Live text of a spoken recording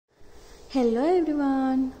Hello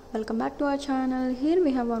everyone, welcome back to our channel. Here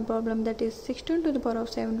we have one problem, that is 16 to the power of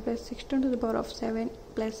 7 plus 16 to the power of 7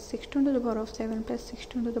 plus 16 to the power of 7 plus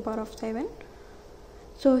 16 to the power of 7.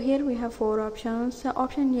 So here we have four options.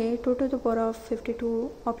 Option A, 2 to the power of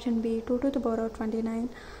 52. Option B, 2 to the power of 29.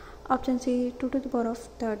 Option C, 2 to the power of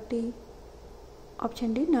 30.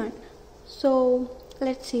 Option D, none. So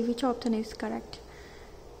let's see which option is correct.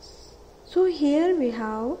 So here we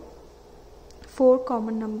have four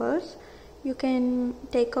common numbers. You can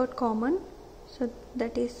take out common, so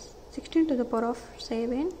that is 16 to the power of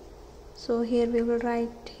 7. So here we will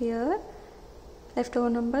write here leftover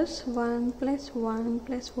numbers 1 plus 1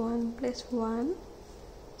 plus 1 plus 1.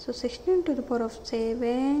 So 16 to the power of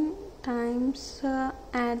 7 times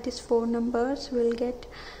add these four numbers, we'll get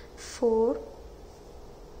 4.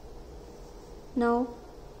 Now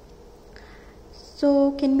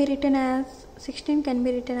so can be written as 16 can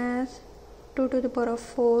be written as 2 to the power of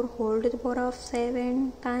 4 whole to the power of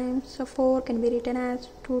 7 times 4 can be written as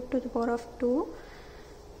 2 to the power of 2.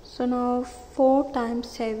 So now 4 times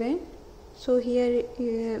 7. So here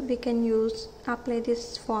we can apply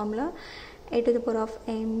this formula, a to the power of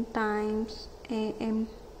m times m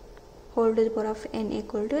whole to the power of n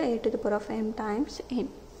equal to a to the power of m times n.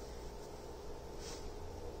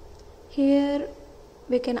 Here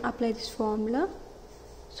we can apply this formula.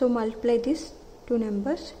 So multiply these two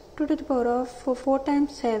numbers. 2 to the power of 4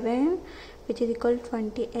 times 7, which is equal to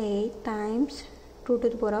 28 times 2 to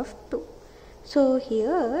the power of 2. So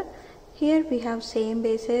here we have same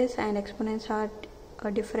bases and exponents are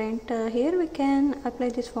different. Here we can apply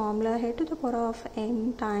this formula, a to the power of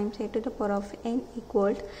m times a to the power of n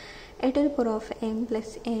equal to a to the power of m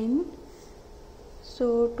plus n.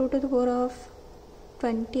 So 2 to the power of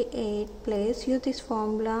 28 plus, use this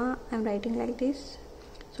formula, I am writing like this.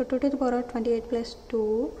 So 2 to the power of 28 plus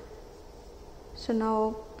 2. So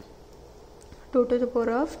now 2 to the power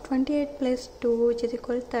of 28 plus 2, which is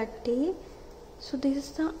equal to 30. So this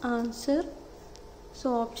is the answer.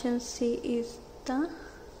 So option C is the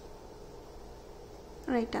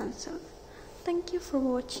right answer. Thank you for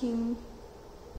watching.